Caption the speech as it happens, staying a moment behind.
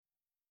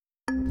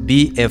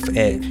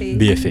BFA.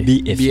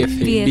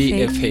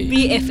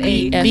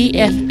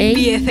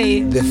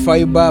 BFA. The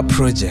Fiber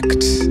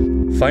Project.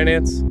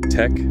 Finance,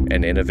 Tech,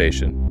 and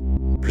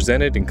Innovation.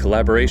 Presented in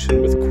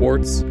collaboration with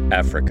Quartz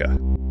Africa.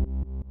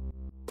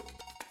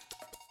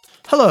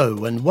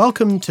 Hello and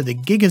welcome to The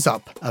Gig Is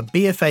Up, a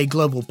BFA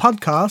Global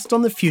podcast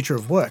on the future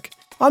of work.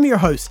 I'm your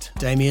host,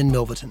 Damian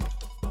Milverton.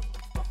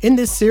 In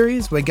this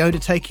series, we're going to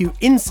take you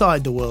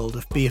inside the world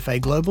of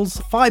BFA Global's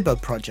Fiber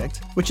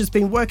project, which has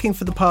been working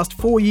for the past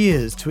 4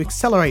 years to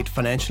accelerate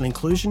financial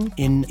inclusion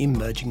in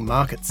emerging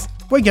markets.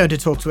 We're going to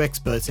talk to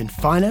experts in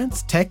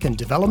finance, tech and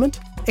development,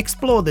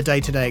 explore the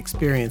day-to-day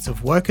experience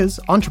of workers,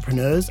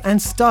 entrepreneurs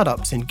and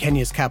startups in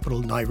Kenya's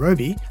capital,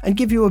 Nairobi, and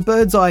give you a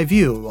bird's-eye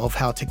view of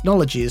how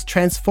technology is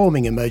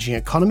transforming emerging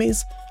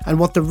economies and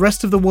what the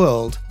rest of the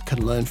world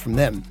can learn from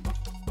them.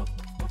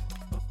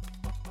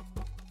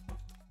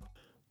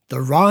 The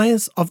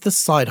rise of the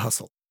side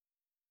hustle.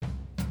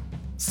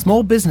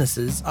 Small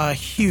businesses are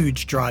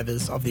huge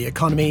drivers of the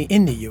economy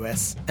in the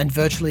US and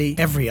virtually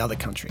every other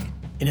country.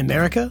 In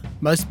America,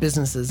 most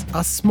businesses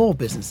are small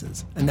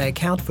businesses and they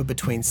account for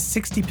between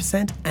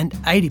 60% and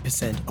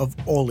 80% of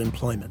all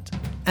employment.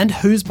 And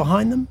who's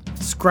behind them?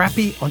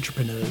 Scrappy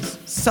entrepreneurs,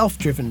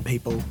 self-driven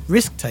people,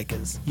 risk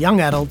takers, young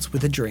adults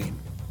with a dream.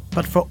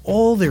 But for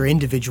all their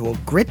individual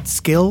grit,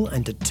 skill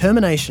and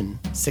determination,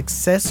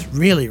 success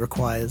really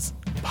requires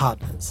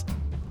partners.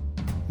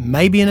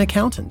 Maybe an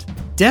accountant,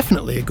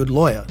 definitely a good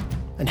lawyer,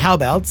 and how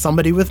about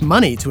somebody with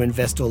money to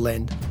invest or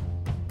lend?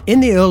 In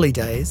the early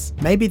days,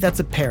 maybe that's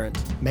a parent,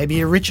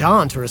 maybe a rich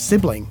aunt or a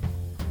sibling,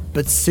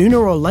 but sooner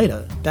or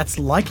later that's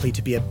likely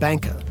to be a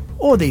banker,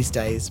 or these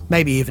days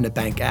maybe even a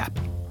bank app.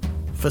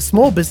 For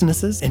small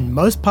businesses in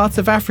most parts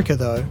of Africa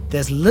though,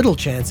 there's little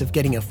chance of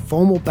getting a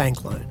formal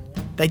bank loan.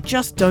 They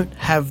just don't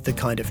have the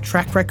kind of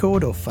track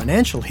record or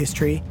financial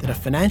history that a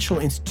financial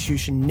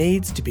institution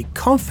needs to be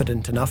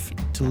confident enough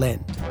to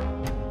lend.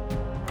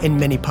 In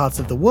many parts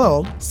of the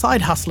world,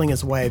 side hustling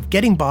is a way of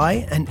getting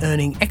by and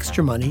earning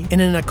extra money in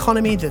an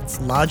economy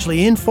that's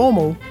largely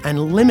informal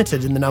and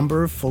limited in the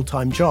number of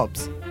full-time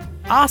jobs.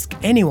 Ask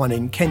anyone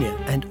in Kenya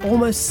and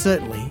almost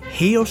certainly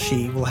he or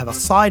she will have a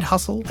side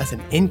hustle as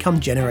an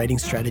income-generating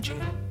strategy.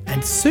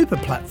 And super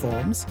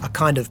platforms, a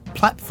kind of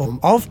platform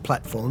of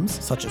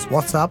platforms such as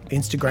WhatsApp,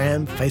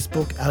 Instagram,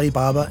 Facebook,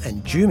 Alibaba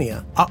and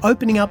Jumia are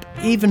opening up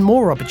even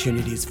more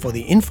opportunities for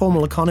the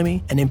informal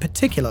economy and in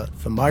particular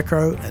for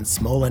micro and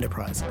small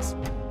enterprises.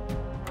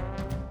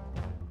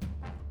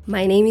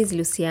 My name is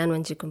Anne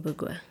Wanjiku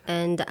Mbugua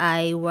and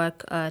I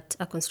work at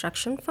a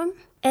construction firm.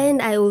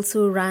 And I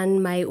also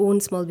run my own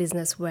small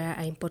business where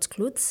I import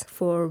clothes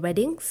for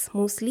weddings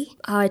mostly.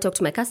 How I talk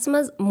to my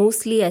customers,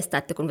 mostly I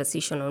start the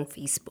conversation on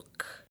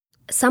Facebook.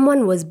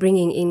 Someone was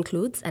bringing in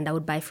clothes and I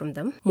would buy from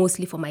them,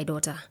 mostly for my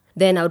daughter.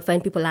 Then I would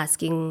find people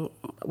asking,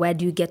 where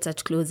do you get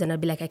such clothes? And I'd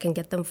be like, I can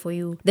get them for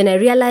you. Then I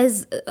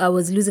realized I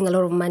was losing a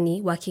lot of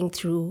money working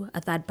through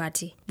a third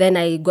party. Then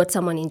I got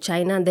someone in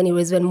China and then it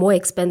was even more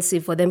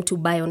expensive for them to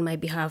buy on my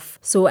behalf.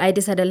 So I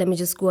decided, let me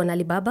just go on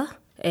Alibaba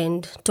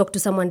and talk to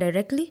someone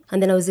directly.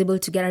 And then I was able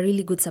to get a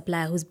really good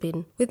supplier who's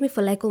been with me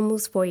for like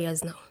almost 4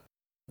 years now.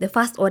 The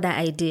first order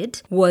I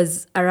did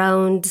was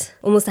around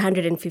almost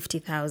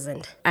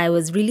 150,000. I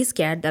was really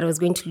scared that I was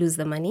going to lose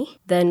the money.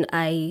 Then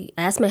I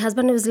asked my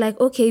husband, I was like,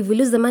 okay, if we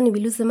lose the money, we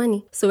lose the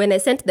money. So when I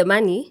sent the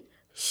money,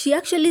 she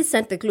actually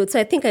sent the clothes. So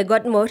I think I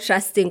got more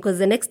trusting because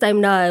the next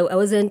time now I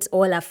wasn't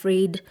all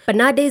afraid. But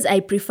nowadays I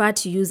prefer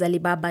to use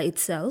Alibaba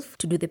itself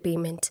to do the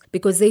payment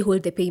because they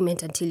hold the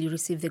payment until you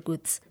receive the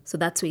goods. So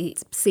that's way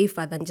it's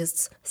safer than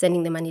just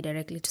sending the money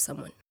directly to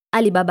someone.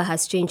 Alibaba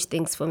has changed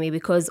things for me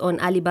because on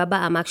Alibaba,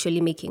 I'm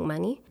actually making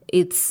money.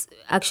 It's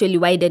actually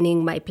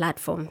widening my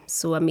platform.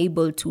 So I'm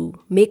able to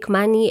make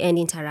money and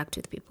interact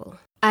with people.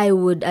 I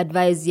would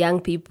advise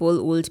young people,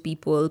 old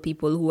people,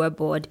 people who are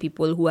bored,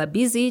 people who are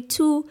busy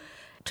to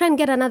try and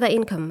get another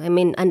income.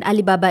 And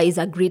Alibaba is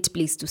a great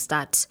place to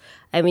start.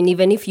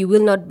 Even if you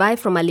will not buy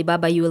from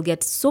Alibaba, you will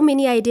get so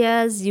many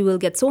ideas, you will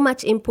get so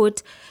much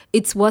input.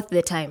 It's worth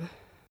the time.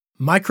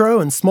 Micro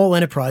and small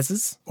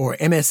enterprises, or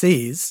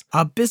MSEs,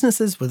 are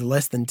businesses with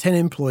less than 10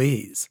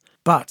 employees,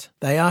 but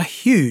they are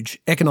huge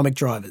economic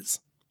drivers.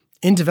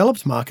 In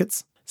developed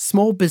markets,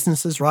 small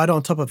businesses ride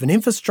on top of an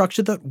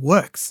infrastructure that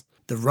works.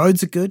 The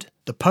roads are good,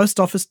 the post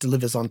office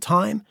delivers on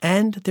time,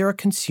 and there are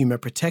consumer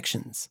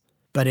protections.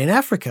 But in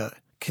Africa,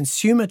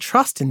 consumer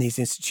trust in these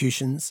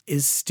institutions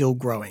is still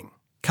growing.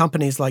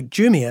 Companies like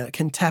Jumia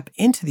can tap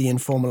into the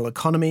informal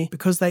economy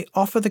because they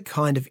offer the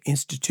kind of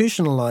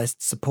institutionalized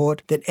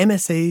support that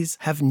MSEs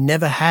have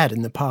never had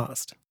in the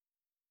past.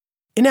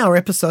 In our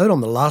episode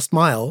on the last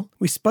mile,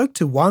 we spoke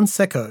to Juan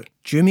Seco,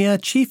 Jumia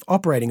Chief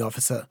Operating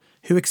Officer,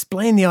 who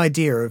explained the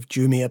idea of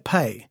Jumia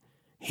Pay.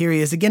 Here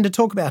he is again to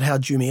talk about how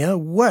Jumia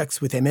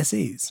works with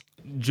MSEs.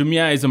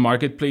 Jumia is a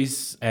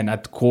marketplace, and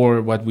at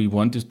core, what we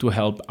want is to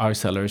help our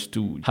sellers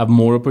to have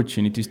more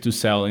opportunities to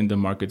sell in the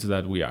markets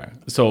that we are.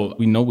 So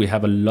we know we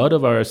have a lot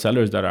of our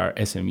sellers that are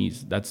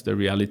SMEs. That's the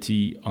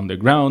reality on the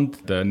ground.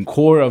 The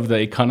core of the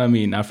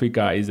economy in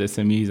Africa is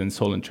SMEs and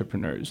sole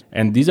entrepreneurs.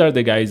 And these are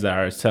the guys that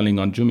are selling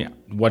on Jumia.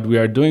 What we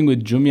are doing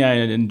with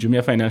Jumia and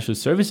Jumia Financial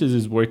Services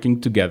is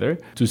working together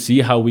to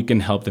see how we can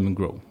help them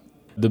grow.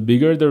 The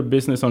bigger their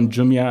business on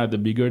Jumia, the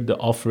bigger the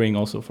offering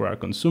also for our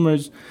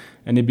consumers,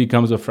 and it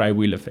becomes a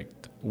flywheel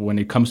effect. When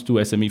it comes to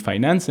SME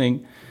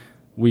financing,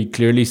 we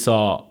clearly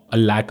saw a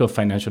lack of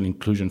financial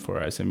inclusion for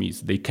our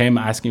SMEs. They came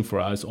asking for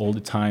us all the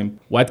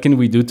time, what can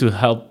we do to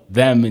help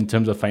them in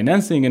terms of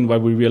financing? And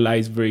what we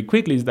realized very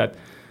quickly is that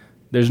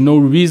there's no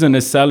reason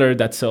a seller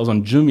that sells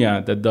on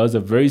Jumia that does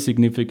a very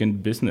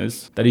significant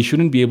business that he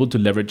shouldn't be able to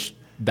leverage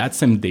that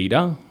same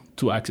data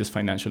to access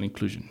financial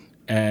inclusion.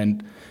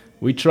 And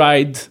we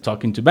tried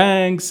talking to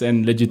banks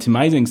and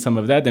legitimizing some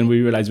of that, and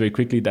we realized very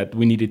quickly that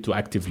we needed to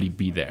actively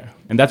be there.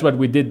 And that's what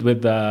we did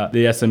with the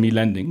SME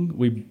lending.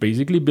 We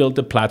basically built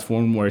a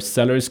platform where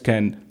sellers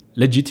can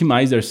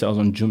legitimize themselves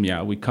on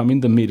Jumia. We come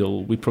in the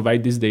middle, we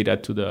provide this data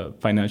to the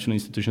financial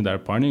institutions that are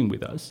partnering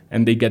with us,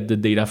 and they get the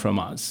data from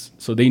us.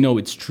 So they know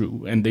it's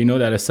true, and they know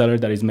that a seller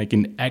that is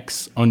making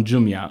X on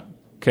Jumia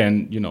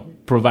can,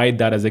 provide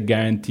that as a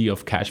guarantee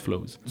of cash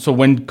flows. So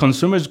when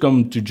consumers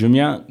come to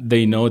Jumia,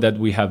 they know that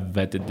we have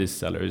vetted these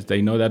sellers.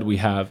 They know that we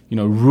have,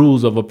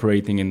 rules of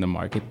operating in the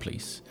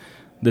marketplace.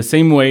 The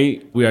same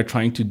way we are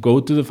trying to go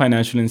to the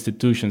financial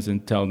institutions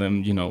and tell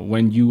them,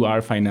 when you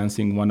are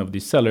financing one of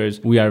these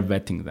sellers, we are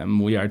vetting them.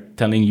 We are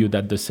telling you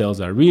that the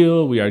sales are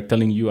real. We are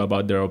telling you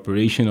about their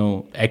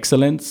operational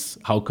excellence,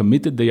 how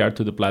committed they are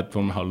to the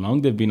platform, how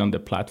long they've been on the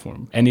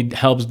platform. And it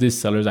helps these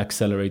sellers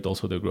accelerate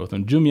also their growth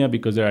on Jumia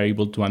because they are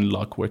able to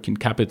unlock working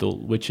capital,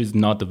 which is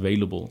not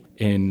available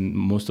in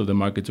most of the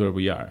markets where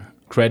we are.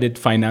 Credit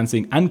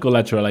financing and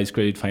collateralized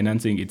credit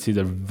financing, it's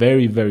either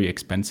very, very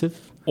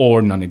expensive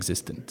or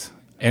non-existent.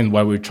 And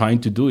what we're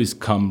trying to do is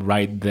come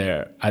right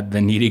there at the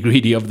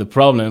nitty-gritty of the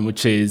problem,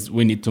 which is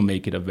we need to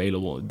make it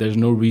available. There's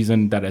no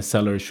reason that a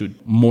seller should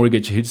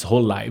mortgage his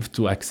whole life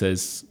to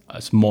access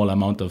a small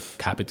amount of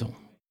capital.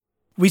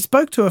 We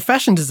spoke to a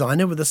fashion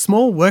designer with a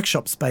small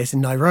workshop space in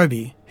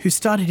Nairobi who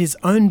started his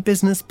own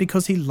business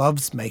because he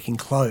loves making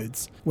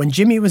clothes. When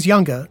Jimmy was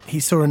younger, he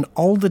saw an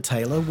older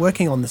tailor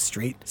working on the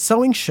street,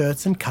 sewing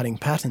shirts and cutting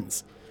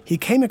patterns. He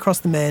came across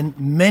the man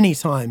many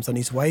times on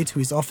his way to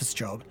his office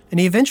job, and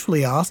he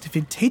eventually asked if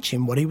he'd teach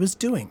him what he was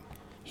doing.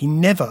 He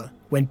never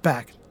went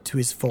back to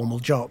his formal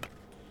job.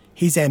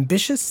 He's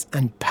ambitious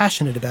and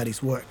passionate about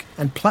his work,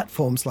 and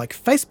platforms like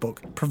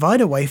Facebook provide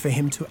a way for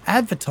him to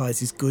advertise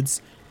his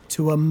goods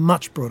to a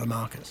much broader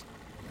market.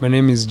 My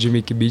name is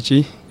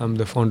Kipbichii. I'm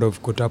the founder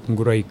of Kotap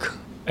Nguraik,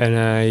 and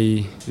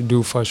I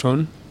do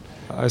fashion.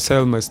 I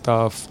sell my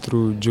stuff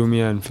through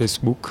Jumia and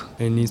Facebook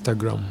and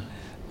Instagram.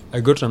 I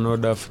got an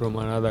order from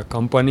another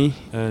company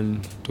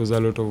and it was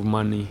a lot of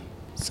money.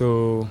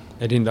 So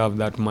I didn't have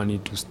that money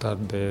to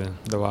start the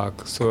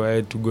work. So I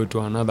had to go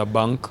to another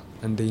bank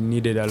and they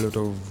needed a lot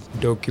of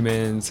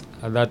documents.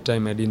 At that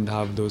time I didn't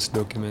have those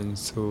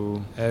documents,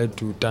 so I had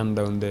to turn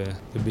down the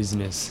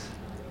business.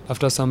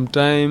 After some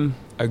time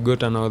I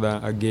got an order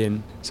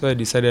again. So I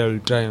decided I'll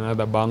try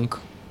another bank.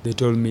 They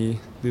told me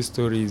this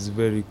story is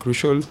very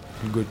crucial.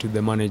 I'll go to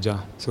the manager.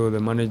 So the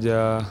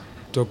manager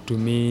talked to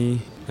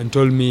me and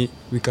told me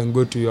we can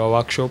go to your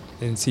workshop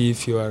and see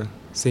if you are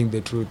saying the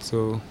truth.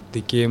 So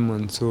they came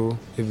and saw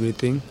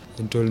everything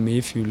and told me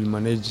if you will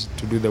manage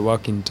to do the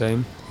work in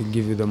time, we'll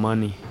give you the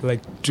money,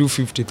 like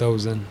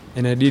 250,000,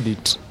 and I did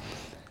it.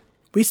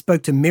 We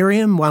spoke to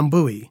Miriam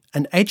Wambui,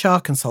 an HR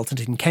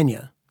consultant in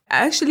Kenya.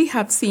 I actually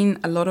have seen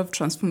a lot of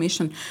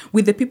transformation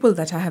with the people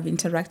that I have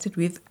interacted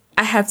with.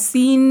 I have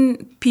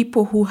seen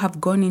people who have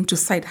gone into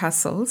side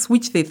hustles,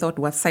 which they thought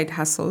were side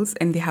hustles,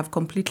 and they have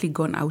completely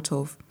gone out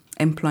of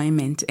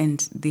employment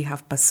and they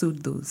have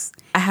pursued those.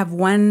 I have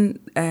one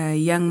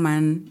young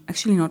man,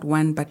 actually not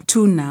one, but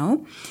two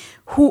now,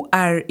 who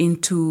are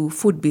into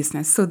food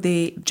business. So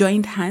they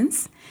joined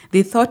hands.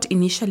 They thought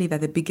initially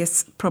that the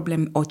biggest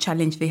problem or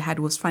challenge they had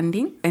was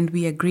funding, and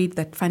we agreed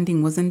that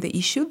funding wasn't the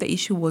issue. The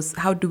issue was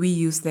how do we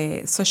use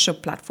the social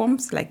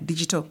platforms, like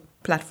digital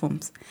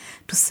platforms,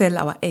 to sell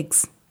our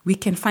eggs. We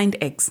can find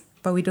eggs,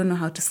 but we don't know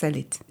how to sell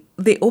it.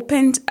 They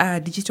opened a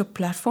digital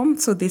platform,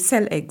 so they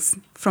sell eggs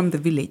from the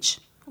village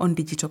on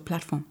digital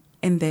platform,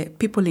 and the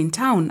people in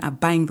town are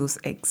buying those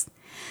eggs.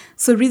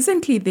 So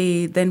recently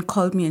they then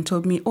called me and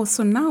told me,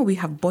 so now we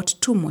have bought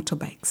 2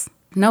 motorbikes.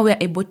 Now we're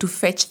able to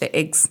fetch the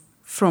eggs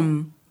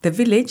from the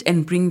village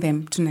and bring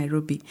them to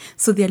Nairobi.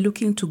 So they're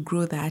looking to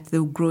grow that.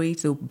 They'll grow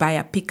it, they'll buy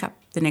a pickup.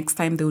 The next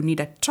time they'll need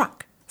a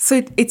truck.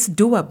 So it's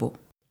doable.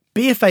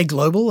 BFA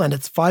Global and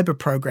its fibre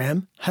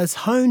program has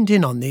honed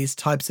in on these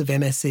types of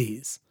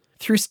MSEs.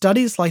 Through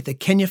studies like the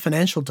Kenya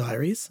Financial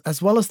Diaries,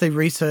 as well as their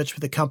research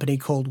with a company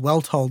called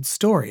Well Told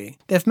Story,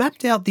 they've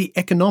mapped out the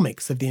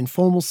economics of the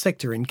informal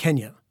sector in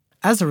Kenya.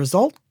 As a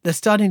result, they're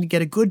starting to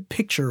get a good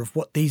picture of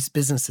what these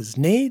businesses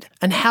need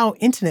and how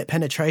internet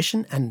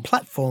penetration and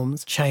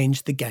platforms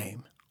change the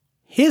game.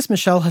 Here's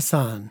Michelle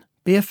Hassan,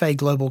 BFA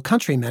Global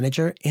Country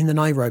Manager in the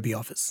Nairobi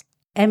office.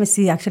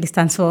 MSC actually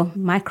stands for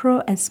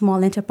micro and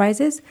small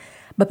enterprises,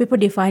 but people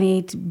define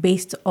it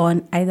based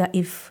on either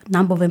if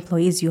number of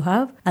employees you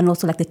have and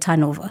also like the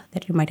turnover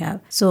that you might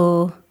have.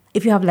 So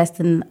if you have less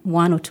than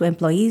 1 or 2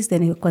 employees,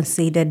 then you're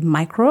considered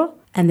micro.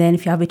 And then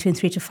if you have between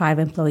 3 to 5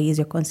 employees,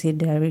 you're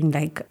considering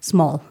like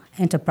small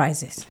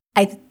enterprises.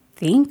 I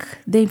think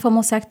the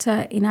informal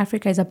sector in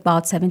Africa is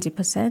about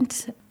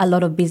 70%. A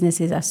lot of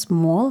businesses are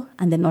small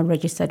and they're not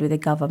registered with the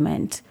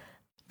government.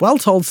 Well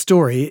Told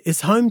Story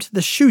is home to the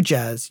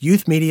Shujaz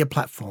youth media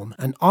platform,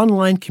 an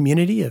online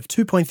community of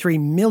 2.3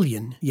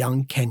 million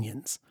young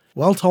Kenyans.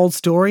 Well Told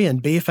Story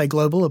and BFA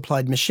Global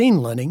applied machine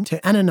learning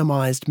to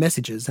anonymised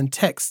messages and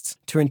texts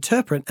to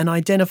interpret and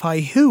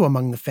identify who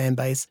among the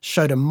fanbase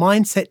showed a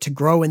mindset to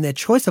grow in their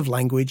choice of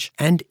language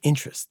and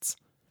interests.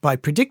 By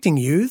predicting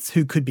youths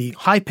who could be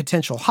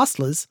high-potential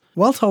hustlers,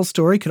 Well Told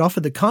Story could offer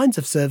the kinds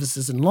of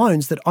services and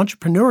loans that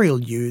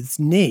entrepreneurial youths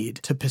need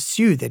to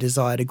pursue their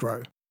desire to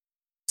grow.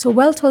 So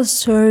Well Told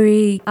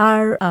Story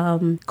are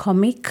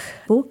comic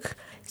book.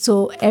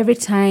 So every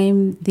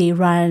time they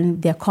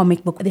run their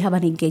comic book, they have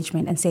an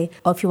engagement and say,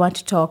 oh, if you want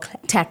to talk,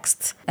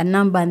 text a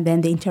number, and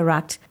then they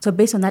interact. So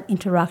based on that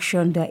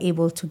interaction, they're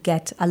able to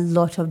get a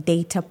lot of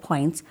data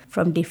points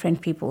from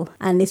different people.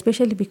 And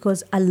especially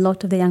because a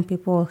lot of the young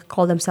people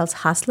call themselves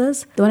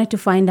hustlers, they wanted to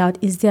find out,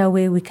 is there a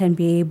way we can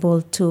be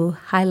able to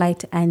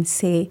highlight and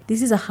say,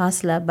 this is a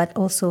hustler, but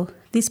also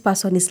this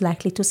person is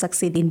likely to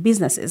succeed in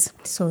businesses.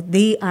 So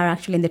they are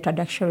actually in the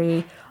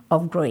trajectory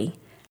of growing.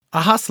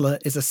 A hustler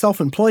is a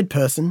self-employed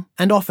person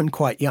and often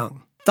quite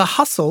young. The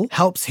hustle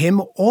helps him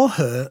or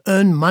her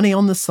earn money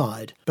on the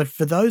side, but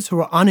for those who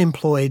are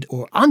unemployed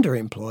or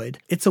underemployed,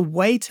 it's a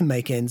way to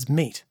make ends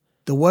meet.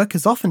 The work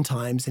is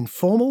oftentimes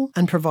informal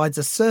and provides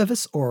a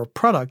service or a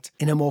product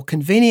in a more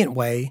convenient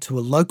way to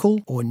a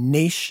local or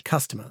niche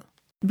customer.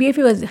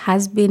 BFA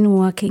has been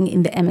working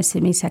in the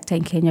MSME sector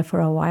in Kenya for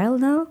a while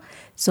now.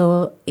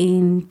 So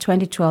in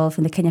 2012,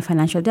 in the Kenya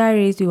Financial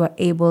Diaries, we were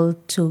able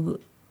to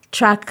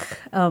track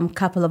a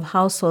couple of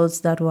households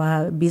that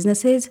were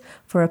businesses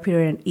for a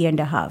period of a year and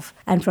a half.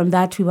 And from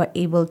that, we were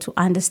able to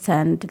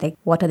understand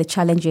what are the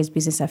challenges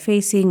businesses are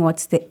facing,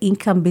 what's the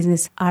income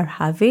business are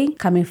having,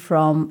 coming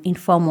from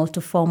informal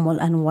to formal,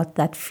 and what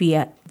that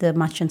fear the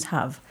merchants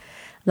have.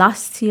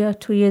 Last year,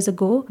 2 years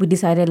ago, we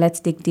decided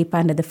let's dig deeper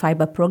into the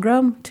fiber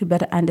program to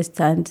better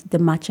understand the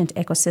merchant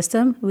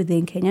ecosystem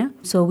within Kenya.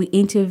 So we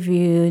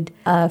interviewed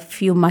a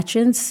few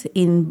merchants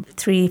in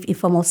 3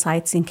 informal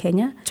sites in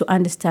Kenya to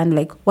understand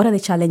what are the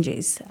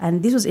challenges.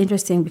 And this was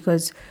interesting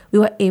because we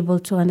were able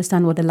to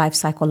understand what the life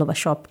cycle of a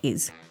shop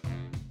is.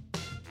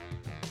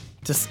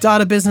 To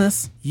start a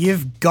business,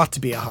 you've got to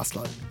be a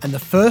hustler. And the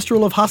first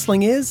rule of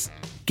hustling is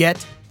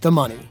get the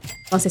money.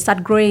 Once they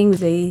start growing,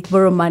 they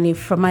borrow money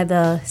from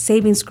either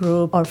savings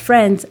group or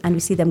friends, and we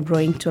see them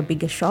growing to a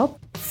bigger shop.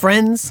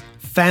 Friends,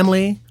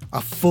 family,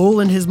 a fool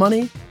and his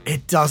money,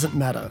 it doesn't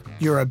matter.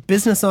 You're a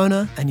business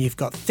owner and you've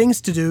got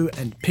things to do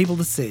and people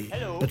to see.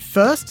 Hello. But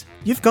first,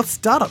 you've got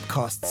startup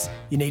costs.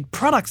 You need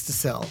products to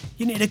sell.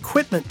 You need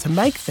equipment to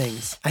make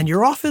things. And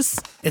your office,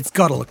 it's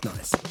got to look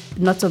nice.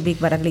 Not so big,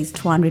 but at least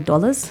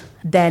 $200.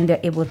 Then they're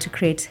able to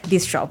create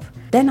this shop.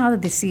 Then now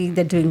that they see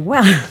they're doing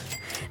well,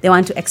 they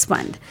want to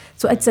expand.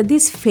 So it's at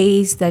this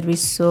phase that we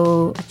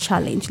saw a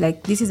challenge.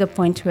 This is a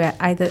point where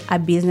either a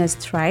business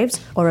thrives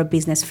or a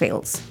business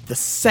fails. The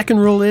second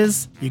rule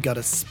is you got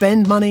to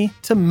spend money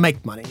to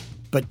make money.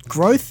 But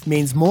growth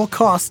means more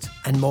cost,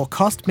 and more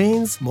cost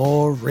means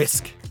more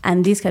risk.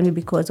 And this can be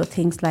because of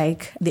things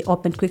like they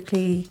opened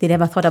quickly, they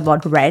never thought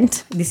about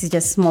rent. This is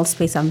just small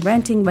space I'm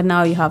renting, but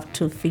now you have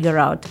to figure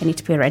out I need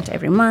to pay rent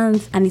every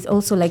month. And it's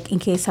also in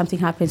case something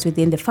happens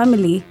within the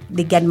family,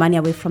 they get money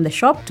away from the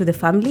shop to the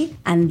family,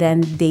 and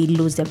then they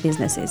lose their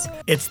businesses.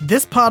 It's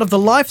this part of the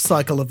life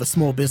cycle of a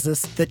small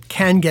business that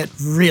can get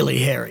really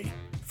hairy.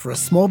 For a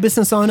small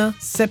business owner,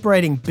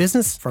 separating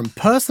business from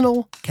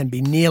personal can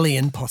be nearly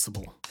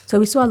impossible. So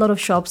we saw a lot of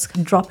shops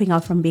dropping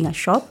out from being a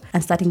shop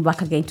and starting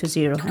back again to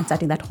zero and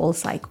starting that whole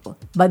cycle.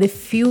 But the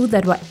few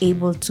that were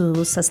able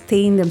to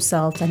sustain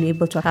themselves and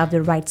able to have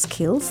the right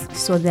skills,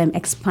 so them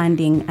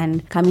expanding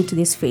and coming to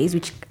this phase,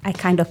 which I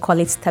kind of call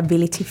it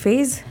stability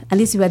phase. And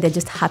this is where they're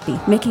just happy,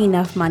 making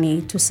enough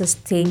money to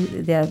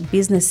sustain their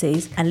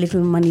businesses and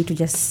little money to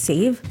just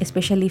save,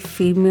 especially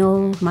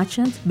female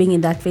merchants being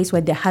in that phase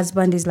where their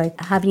husband is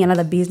having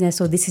another business.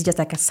 So this is just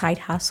a side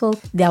hustle.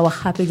 They were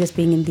happy just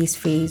being in this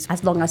phase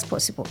as long as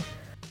possible.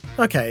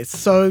 Okay,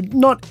 so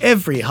not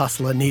every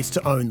hustler needs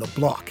to own the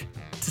block.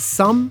 To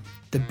some,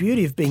 the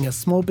beauty of being a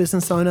small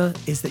business owner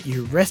is that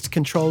you wrest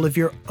control of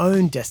your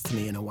own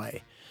destiny in a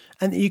way,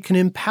 and that you can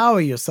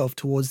empower yourself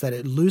towards that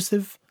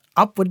elusive,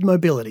 upward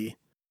mobility.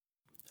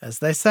 As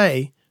they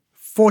say,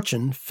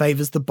 fortune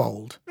favours the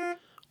bold.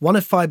 One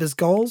of Fiber's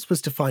goals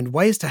was to find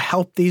ways to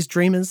help these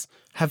dreamers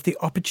have the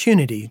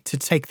opportunity to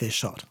take their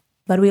shot.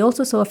 But we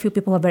also saw a few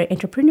people who are very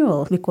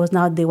entrepreneurial because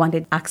now they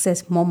wanted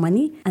access more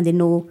money and they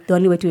know the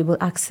only way to be able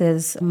to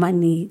access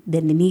money,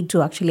 then they need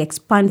to actually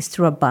expand is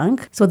through a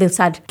bank. So they'll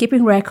start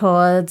keeping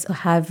records,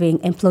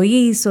 having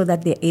employees so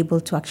that they're able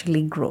to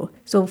actually grow.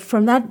 So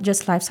from that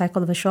just life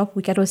cycle of a shop,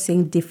 we kept on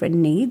seeing different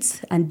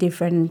needs and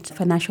different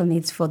financial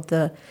needs for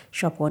the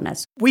shop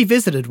owners. We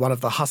visited one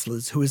of the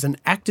hustlers who is an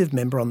active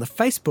member on the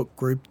Facebook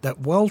group that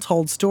Well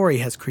Told Story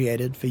has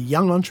created for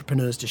young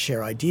entrepreneurs to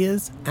share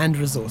ideas and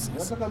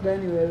resources.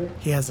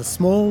 He has a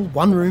small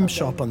one-room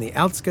shop on the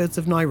outskirts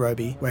of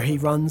Nairobi where he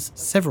runs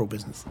several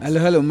businesses.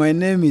 Hello. My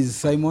name is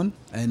Simon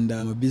and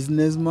I'm a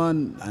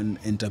businessman and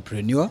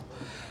entrepreneur.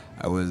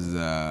 I was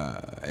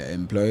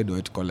employed,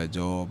 white-collar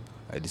job.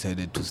 I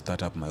decided to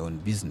start up my own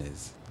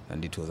business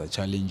and it was a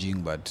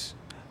challenging, but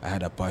I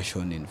had a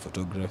passion in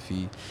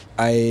photography.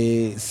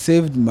 I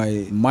saved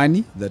my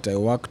money that I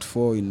worked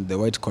for in the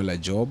white-collar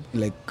job,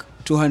 like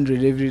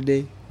 200 every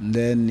day. And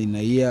then in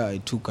a year, I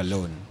took a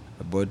loan.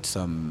 I bought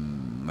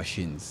some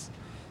machines.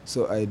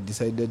 So I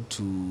decided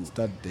to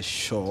start the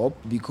shop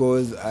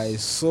because I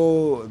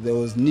saw there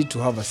was need to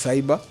have a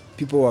cyber.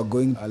 People were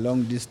going a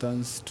long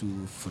distance to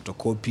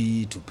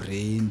photocopy, to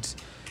print.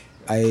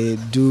 I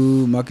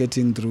do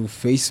marketing through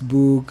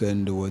Facebook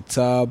and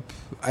WhatsApp.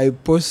 I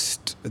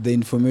post the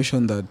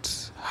information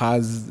that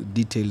has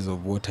details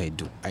of what I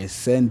do. I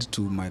send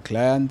to my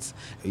clients.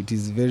 It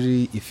is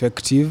very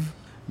effective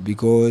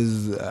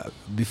because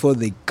before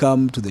they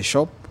come to the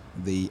shop,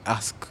 they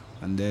ask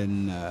and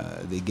then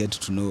they get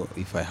to know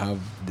if I have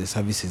the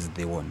services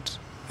they want.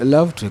 I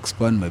love to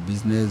expand my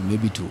business,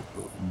 maybe to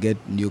get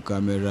new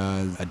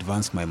cameras,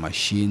 advance my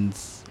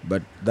machines,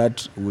 but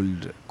that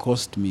would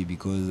cost me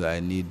because I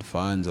need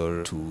funds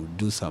or to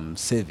do some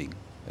saving,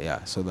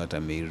 so that I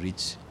may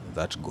reach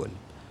that goal.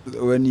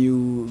 When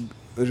you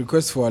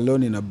request for a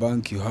loan in a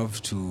bank, you have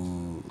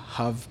to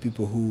have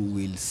people who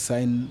will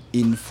sign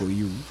in for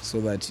you so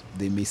that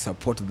they may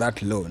support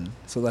that loan,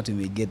 so that you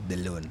may get the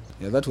loan.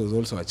 That was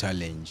also a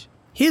challenge.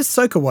 Here's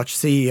Sokowatch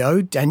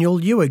CEO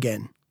Daniel Yu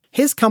again.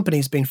 His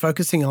company's been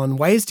focusing on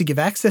ways to give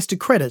access to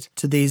credit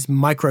to these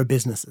micro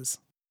businesses.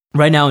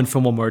 Right now,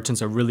 informal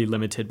merchants are really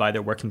limited by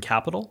their working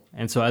capital.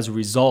 And so as a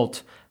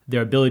result,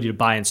 their ability to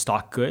buy and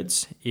stock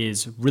goods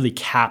is really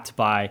capped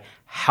by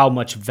how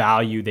much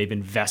value they've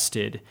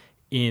invested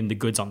in the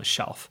goods on the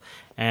shelf.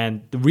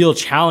 And the real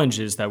challenge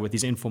is that with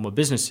these informal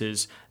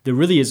businesses, there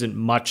really isn't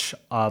much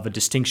of a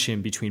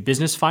distinction between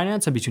business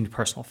finance and between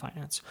personal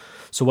finance.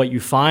 So what you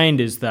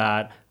find is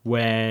that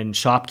when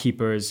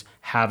shopkeepers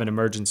have an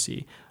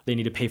emergency, they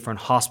need to pay for a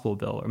hospital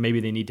bill, or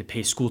maybe they need to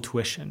pay school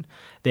tuition,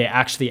 they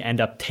actually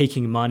end up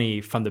taking money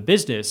from the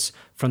business,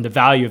 from the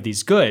value of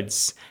these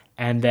goods,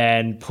 and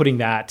then putting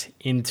that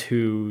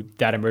into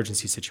that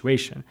emergency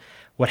situation.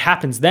 What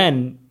happens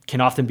then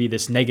can often be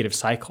this negative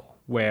cycle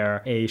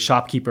where a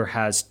shopkeeper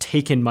has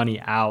taken money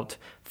out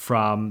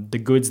from the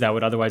goods that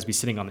would otherwise be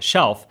sitting on the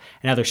shelf,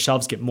 and now their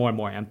shelves get more and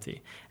more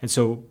empty. And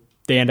so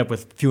they end up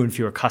with fewer and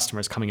fewer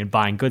customers coming and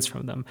buying goods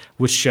from them,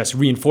 which just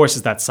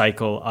reinforces that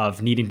cycle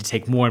of needing to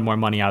take more and more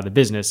money out of the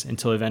business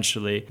until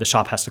eventually the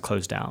shop has to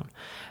close down.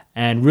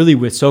 And really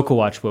with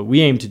Sokowatch, what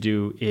we aim to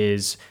do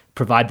is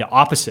provide the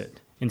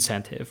opposite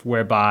incentive,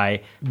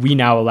 whereby we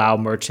now allow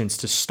merchants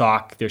to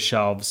stock their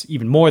shelves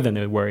even more than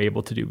they were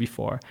able to do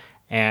before.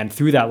 And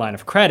through that line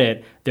of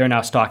credit, they're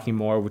now stocking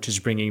more, which is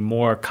bringing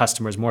more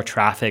customers, more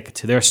traffic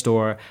to their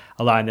store,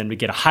 allowing them to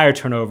get a higher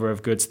turnover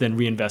of goods, then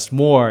reinvest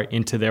more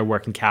into their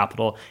working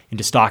capital,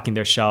 into stocking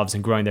their shelves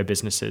and growing their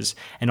businesses,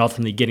 and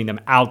ultimately getting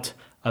them out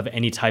of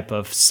any type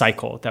of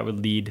cycle that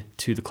would lead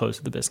to the close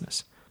of the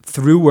business.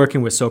 Through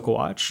working with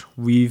Sokowatch,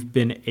 we've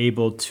been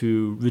able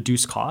to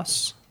reduce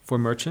costs. For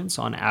merchants,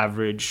 on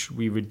average,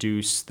 we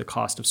reduce the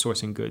cost of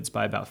sourcing goods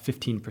by about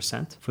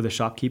 15% for the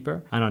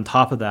shopkeeper. And on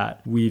top of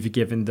that, we've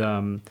given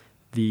them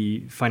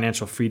the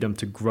financial freedom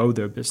to grow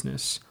their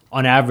business.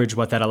 On average,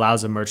 what that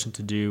allows a merchant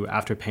to do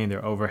after paying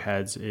their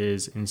overheads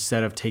is,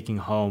 instead of taking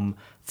home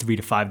 $3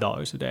 to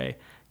 $5 a day,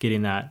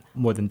 getting that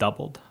more than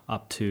doubled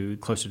up to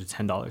closer to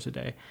 $10 a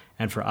day.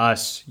 And for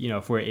us,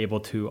 if we're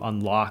able to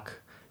unlock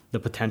the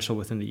potential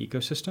within the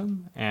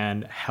ecosystem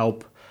and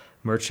help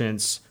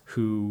merchants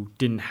who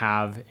didn't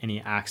have any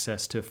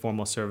access to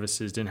formal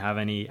services, didn't have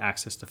any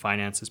access to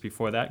finances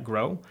before that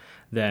grow,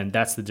 then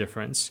that's the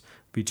difference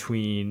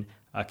between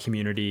a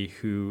community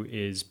who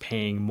is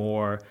paying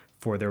more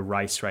for their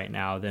rice right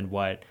now than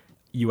what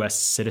U.S.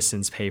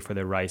 citizens pay for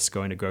their rice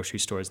going to grocery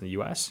stores in the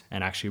U.S.,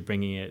 and actually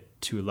bringing it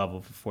to a level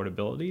of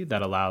affordability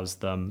that allows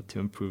them to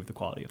improve the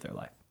quality of their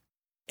life.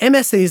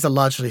 MSEs are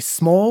largely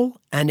small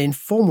and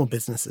informal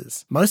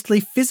businesses, mostly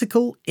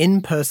physical,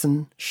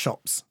 in-person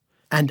shops.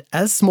 And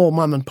as small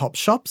mom-and-pop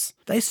shops,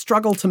 they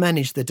struggle to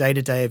manage the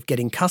day-to-day of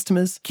getting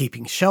customers,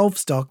 keeping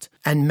shelves stocked,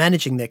 and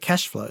managing their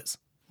cash flows.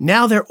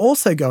 Now they're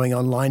also going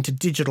online to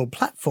digital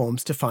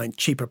platforms to find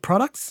cheaper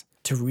products,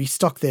 to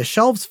restock their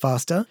shelves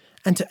faster,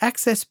 and to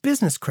access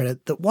business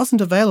credit that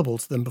wasn't available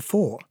to them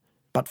before.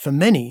 But for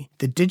many,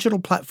 the digital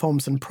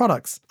platforms and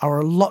products are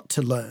a lot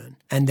to learn,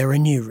 and there are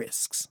new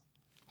risks.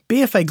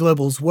 BFA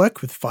Global's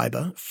work with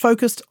Fibre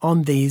focused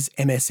on these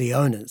MSE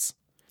owners.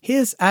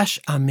 Here's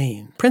Ash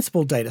Amin,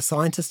 Principal Data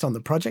Scientist on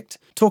the project,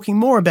 talking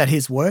more about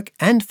his work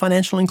and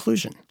financial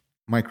inclusion.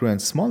 Micro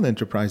and small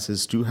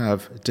enterprises do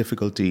have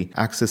difficulty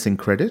accessing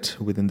credit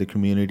within the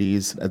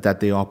communities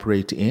that they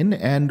operate in,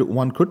 and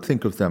one could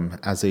think of them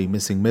as a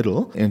missing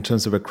middle in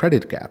terms of a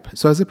credit gap.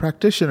 So as a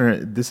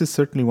practitioner, this is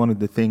certainly one of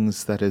the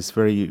things that is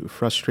very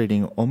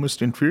frustrating,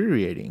 almost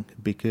infuriating,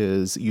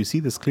 because you see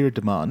this clear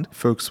demand.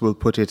 Folks will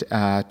put it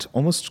at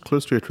almost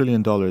close to $1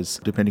 trillion,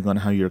 depending on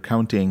how you're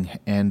counting,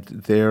 and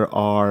there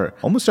are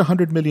almost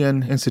 100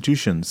 million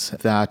institutions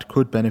that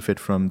could benefit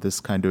from this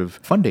kind of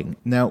funding.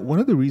 Now, one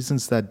of the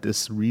reasons that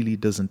this really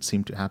doesn't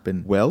seem to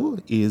happen well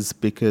is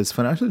because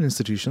financial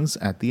institutions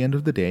at the end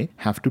of the day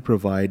have to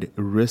provide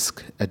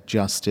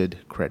risk-adjusted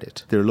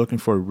credit. They're looking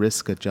for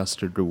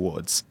risk-adjusted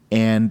rewards.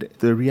 And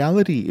the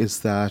reality is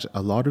that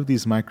a lot of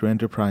these micro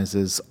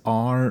enterprises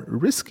are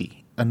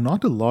risky. And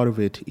not a lot of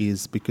it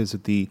is because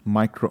of the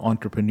micro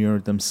entrepreneur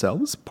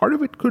themselves. Part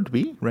of it could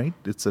be, right?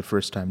 It's the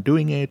first time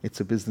doing it. It's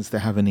a business they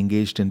haven't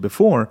engaged in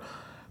before.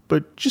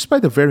 But just by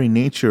the very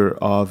nature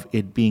of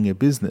it being a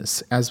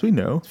business, as we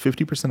know,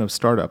 50% of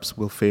startups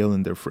will fail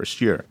in their first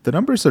year. The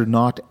numbers are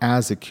not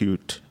as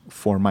acute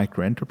for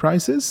micro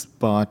enterprises,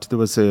 but there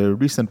was a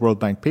recent World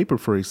Bank paper,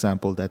 for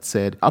example, that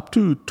said up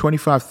to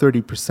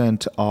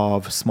 25-30%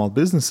 of small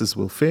businesses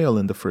will fail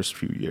in the first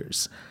few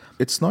years.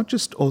 It's not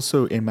just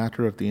also a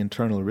matter of the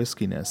internal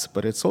riskiness,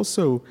 but it's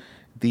also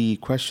the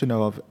question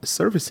of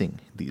servicing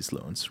these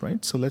loans,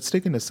 right? So let's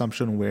take an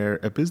assumption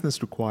where a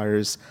business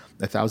requires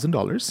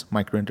 $1,000,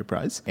 micro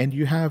enterprise, and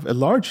you have a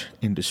large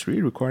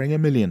industry requiring $1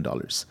 million.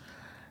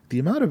 The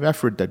amount of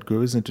effort that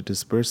goes into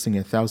disbursing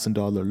a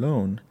 $1,000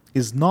 loan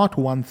is not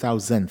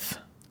 1/1,000th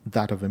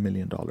that of $1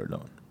 million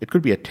loan. It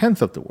could be a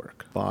tenth of the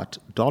work, but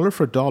dollar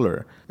for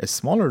dollar, a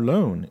smaller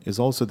loan is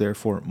also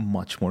therefore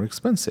much more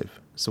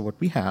expensive. So what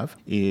we have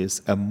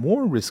is a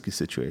more risky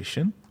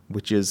situation,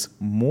 which is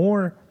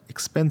more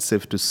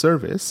expensive to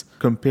service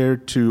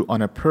compared to, on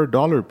a per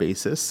dollar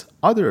basis,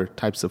 other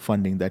types of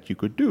funding that you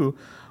could do,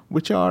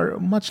 which are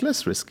much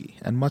less risky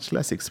and much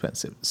less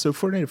expensive. So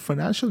for a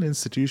financial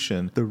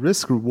institution, the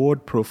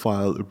risk-reward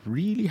profile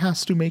really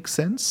has to make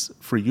sense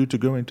for you to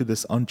go into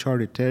this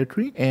uncharted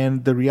territory.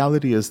 And the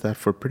reality is that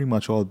for pretty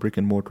much all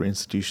brick-and-mortar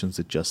institutions,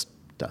 it just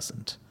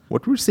doesn't.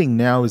 What we're seeing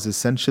now is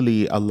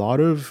essentially a lot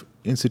of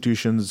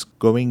institutions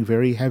going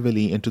very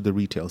heavily into the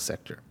retail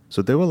sector.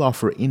 So they will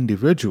offer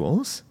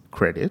individuals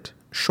credit,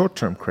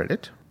 short-term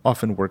credit,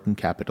 often working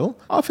capital,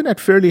 often at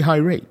fairly high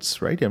rates,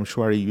 right?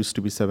 Mshwari used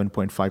to be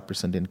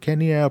 7.5% in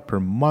Kenya per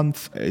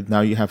month.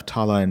 Now you have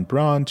Tala and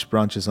Branch.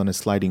 Branch is on a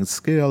sliding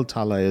scale.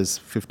 Tala is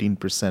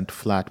 15%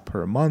 flat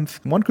per month.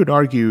 One could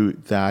argue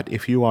that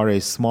if you are a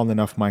small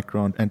enough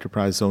micro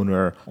enterprise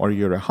owner or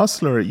you're a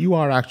hustler, you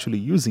are actually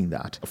using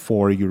that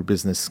for your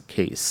business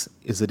case.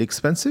 Is it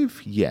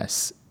expensive?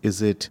 Yes. Is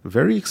it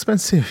very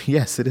expensive?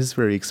 Yes, it is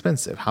very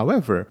expensive.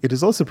 However, it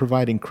is also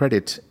providing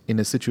credit in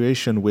a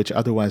situation which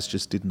otherwise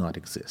just did not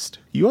exist.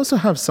 You also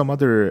have some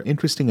other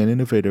interesting and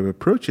innovative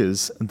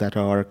approaches that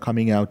are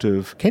coming out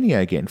of Kenya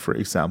again, for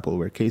example,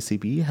 where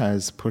KCB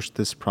has pushed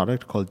this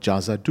product called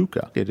Jaza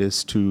Duka. It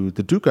is to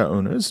the Duka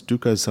owners.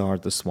 Dukas are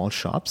the small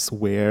shops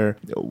where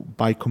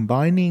by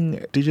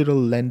combining digital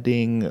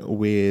lending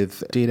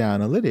with data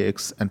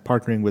analytics and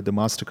partnering with the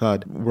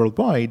MasterCard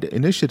Worldwide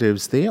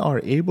initiatives, they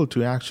are able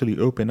to actually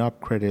open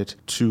up credit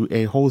to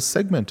a whole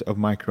segment of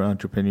micro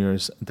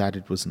entrepreneurs that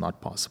it was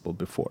not possible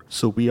before.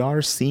 So we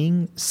are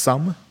seeing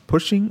some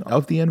pushing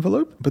of the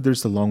envelope, but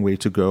there's a long way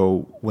to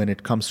go when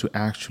it comes to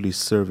actually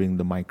serving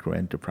the micro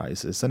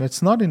enterprises. And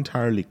it's not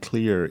entirely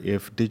clear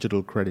if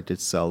digital credit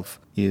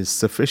itself is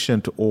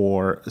sufficient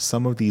or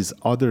some of these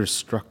other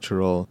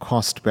structural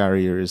cost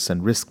barriers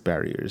and risk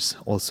barriers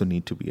also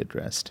need to be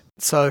addressed.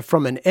 So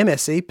from an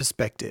MSE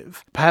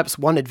perspective, perhaps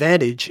one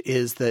advantage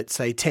is that,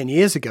 say, 10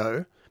 years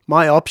ago,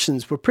 my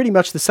options were pretty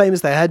much the same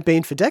as they had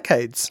been for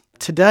decades.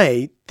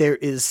 Today, there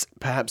is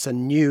perhaps a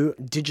new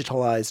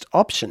digitalized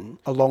option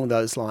along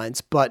those lines,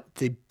 but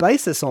the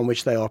basis on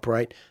which they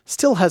operate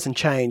still hasn't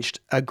changed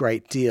a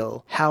great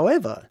deal.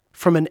 However,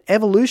 from an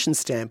evolution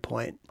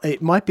standpoint,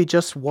 it might be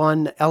just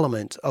one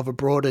element of a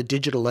broader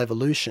digital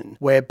evolution,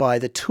 whereby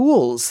the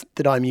tools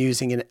that I'm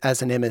using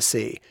as an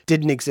MSE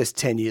didn't exist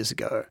 10 years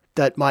ago.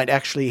 That might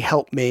actually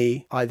help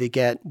me either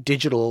get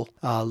digital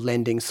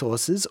lending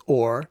sources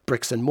or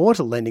bricks and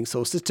mortar lending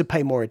sources to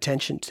pay more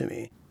attention to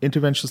me.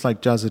 Interventions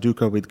like Jaza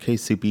Duka with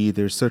KCB,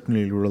 they're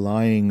certainly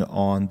relying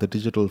on the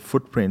digital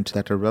footprint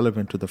that are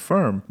relevant to the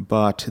firm,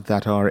 but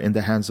that are in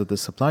the hands of the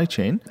supply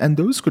chain, and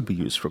those could be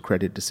used for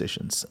credit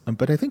decisions.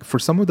 But I think for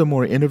some of the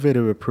more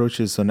innovative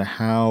approaches on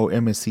how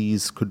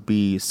MSEs could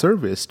be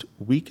serviced,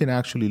 we can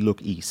actually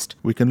look east.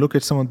 We can look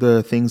at some of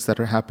the things that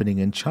are happening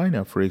in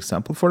China, for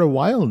example, for a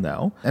while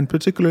now, and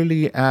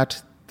particularly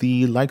at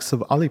the likes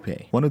of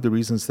Alipay. One of the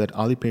reasons that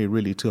Alipay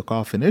really took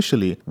off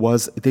initially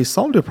was they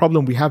solved a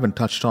problem we haven't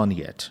touched on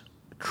yet: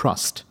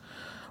 trust.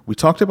 We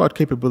talked about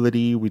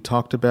capability, we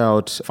talked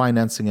about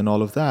financing and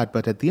all of that,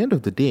 but at the end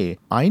of the day,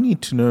 I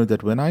need to know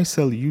that when I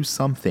sell you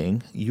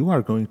something, you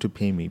are going to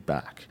pay me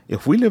back.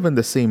 If we live in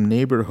the same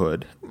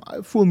neighborhood,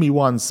 fool me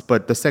once,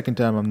 but the second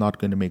time I'm not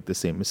going to make the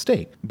same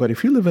mistake. But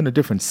if you live in a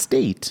different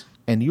state,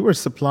 and you are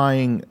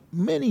supplying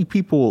many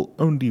people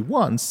only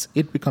once,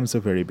 it becomes a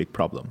very big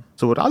problem.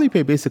 So what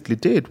Alipay basically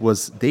did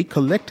was they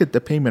collected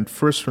the payment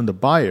first from the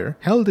buyer,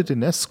 held it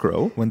in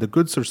escrow. When the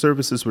goods or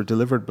services were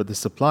delivered by the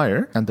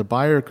supplier and the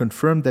buyer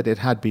confirmed that it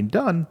had been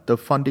done, the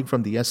funding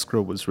from the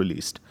escrow was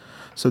released.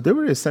 So they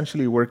were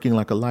essentially working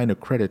like a line of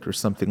credit or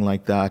something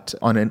like that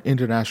on an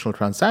international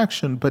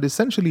transaction, but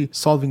essentially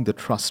solving the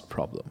trust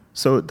problem.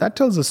 So that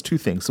tells us two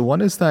things. So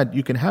one is that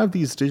you can have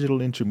these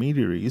digital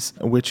intermediaries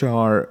which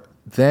are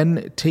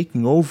then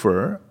taking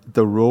over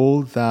the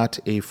role that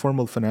a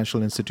formal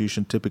financial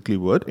institution typically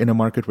would in a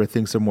market where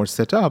things are more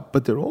set up,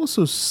 but they're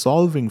also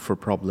solving for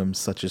problems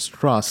such as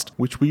trust,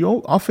 which we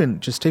often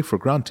just take for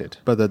granted,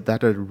 but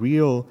that are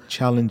real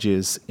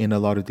challenges in a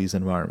lot of these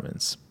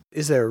environments.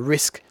 Is there a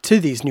risk to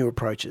these new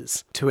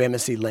approaches to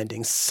MSE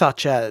lending,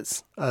 such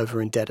as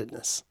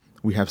over-indebtedness?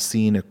 We have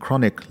seen a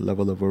chronic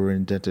level of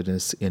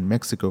over-indebtedness in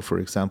Mexico, for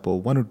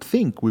example. One would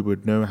think we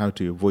would know how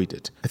to avoid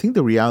it. I think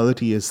the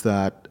reality is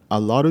that a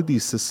lot of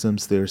these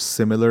systems, they're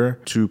similar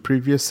to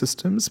previous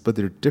systems, but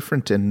they're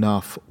different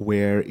enough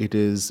where it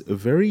is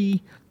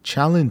very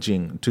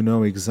challenging to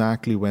know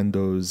exactly when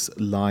those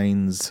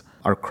lines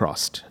are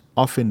crossed.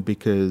 Often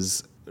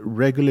because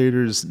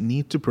regulators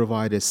need to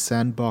provide a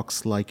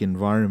sandbox-like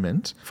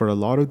environment for a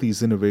lot of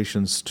these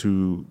innovations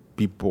to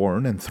be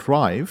born and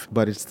thrive,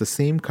 but it's the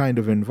same kind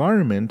of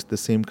environment, the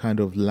same kind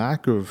of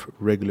lack of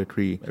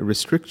regulatory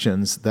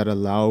restrictions that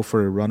allow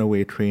for a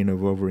runaway train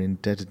of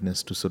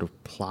over-indebtedness to sort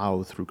of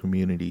plow through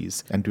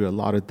communities and do a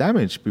lot of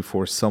damage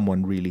before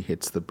someone really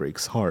hits the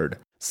brakes hard.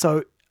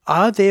 So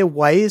are there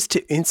ways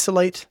to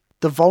insulate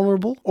the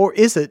vulnerable, or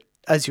is it,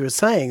 as you were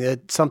saying,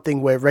 that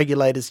something where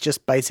regulators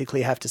just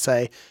basically have to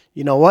say,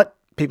 you know what,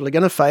 people are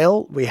going to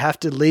fail, we have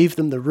to leave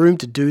them the room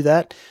to do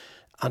that.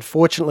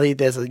 Unfortunately,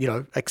 there's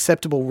a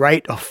acceptable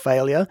rate of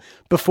failure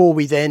before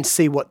we then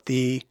see what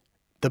the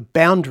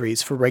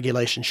boundaries for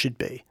regulation should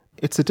be.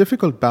 It's a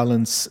difficult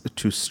balance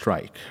to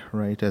strike,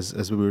 right?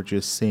 As we were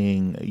just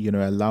saying,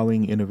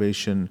 allowing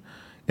innovation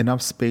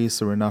enough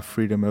space or enough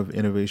freedom of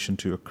innovation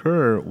to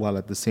occur, while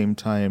at the same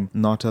time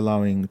not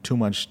allowing too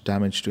much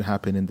damage to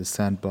happen in the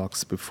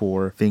sandbox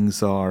before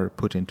things are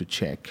put into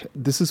check.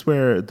 This is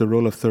where the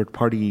role of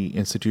third-party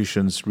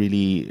institutions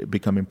really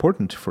become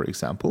important, for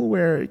example,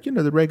 where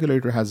the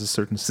regulator has a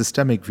certain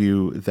systemic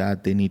view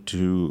that they need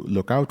to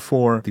look out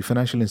for. The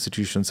financial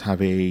institutions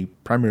have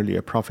primarily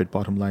a profit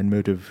bottom line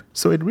motive.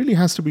 So it really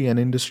has to be an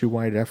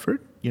industry-wide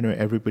effort.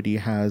 Everybody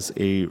has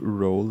a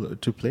role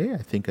to play. I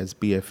think as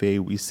BFA,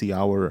 we see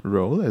our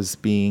role as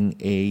being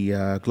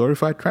a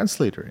glorified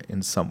translator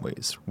in some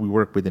ways. We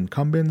work with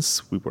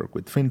incumbents, we work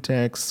with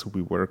fintechs,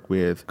 we work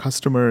with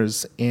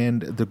customers,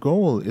 and the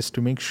goal is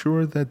to make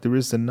sure that there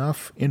is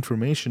enough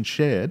information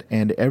shared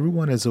and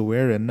everyone is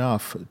aware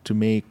enough to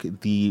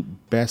make the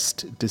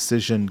best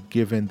decision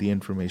given the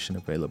information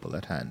available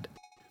at hand.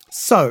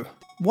 So,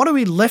 what are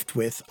we left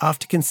with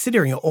after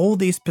considering all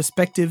these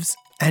perspectives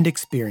and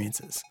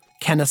experiences?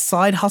 Can a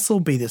side hustle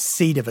be the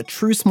seed of a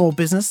true small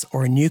business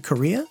or a new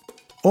career?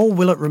 Or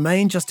will it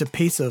remain just a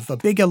piece of a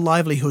bigger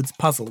livelihoods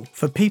puzzle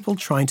for people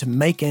trying to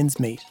make ends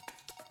meet?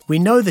 We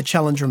know the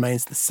challenge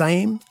remains the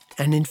same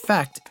and in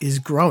fact is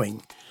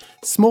growing.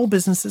 Small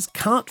businesses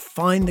can't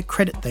find the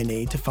credit they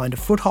need to find a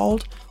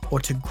foothold or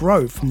to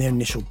grow from their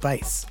initial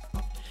base.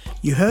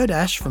 You heard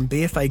Ash from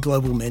BFA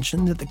Global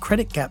mention that the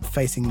credit gap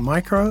facing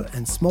micro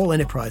and small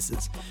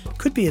enterprises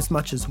could be as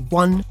much as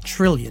 $1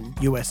 trillion.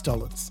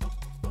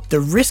 The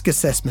risk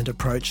assessment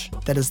approach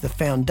that is the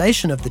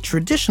foundation of the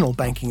traditional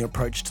banking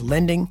approach to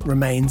lending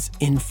remains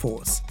in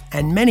force,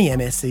 and many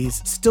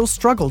MSEs still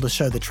struggle to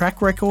show the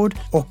track record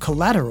or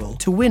collateral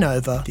to win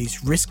over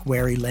these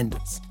risk-wary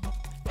lenders.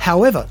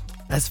 However,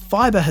 as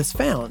Fibre has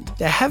found,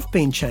 there have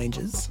been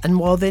changes, and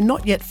while they're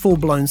not yet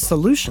full-blown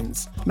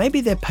solutions,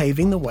 maybe they're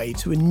paving the way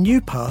to a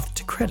new path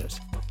to credit.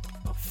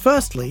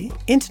 Firstly,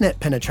 internet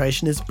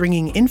penetration is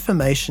bringing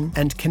information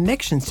and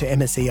connections to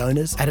MSE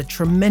owners at a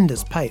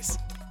tremendous pace.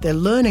 They're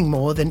learning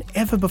more than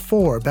ever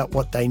before about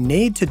what they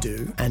need to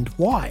do and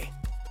why.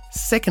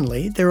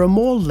 Secondly, there are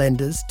more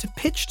lenders to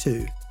pitch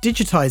to.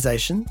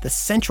 Digitisation, the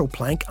central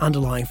plank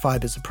underlying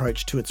Fibre's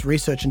approach to its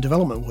research and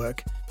development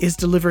work, is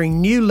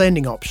delivering new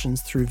lending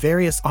options through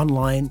various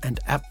online and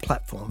app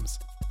platforms.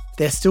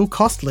 They're still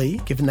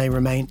costly, given they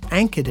remain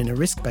anchored in a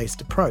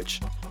risk-based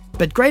approach.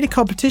 But greater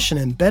competition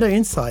and better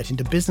insight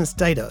into business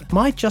data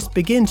might just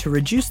begin to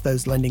reduce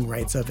those lending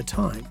rates over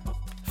time.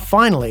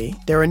 Finally,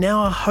 there are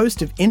now a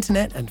host of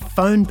internet and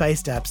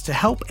phone-based apps to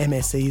help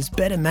MSEs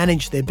better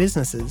manage their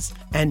businesses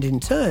and in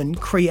turn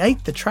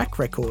create the track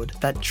record,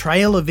 that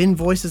trail of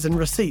invoices and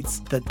receipts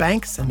that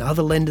banks and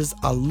other lenders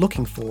are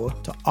looking for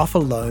to offer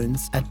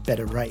loans at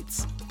better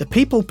rates. The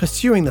people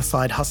pursuing the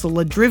side hustle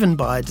are driven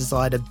by a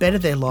desire to better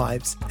their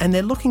lives, and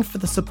they're looking for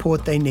the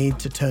support they need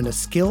to turn a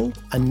skill,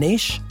 a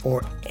niche,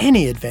 or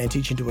any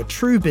advantage into a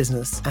true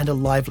business and a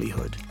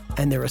livelihood.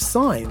 And there are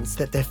signs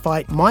that their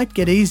fight might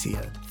get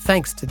easier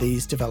thanks to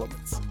these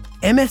developments.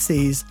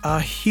 MSEs are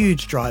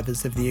huge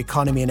drivers of the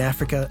economy in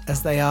Africa,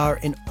 as they are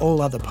in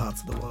all other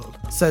parts of the world.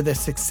 So the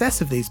success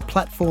of these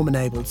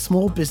platform-enabled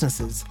small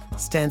businesses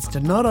stands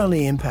to not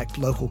only impact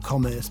local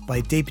commerce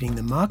by deepening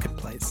the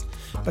marketplace,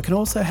 but can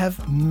also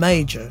have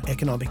major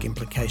economic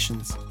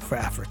implications for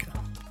Africa.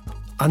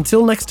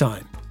 Until next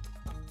time,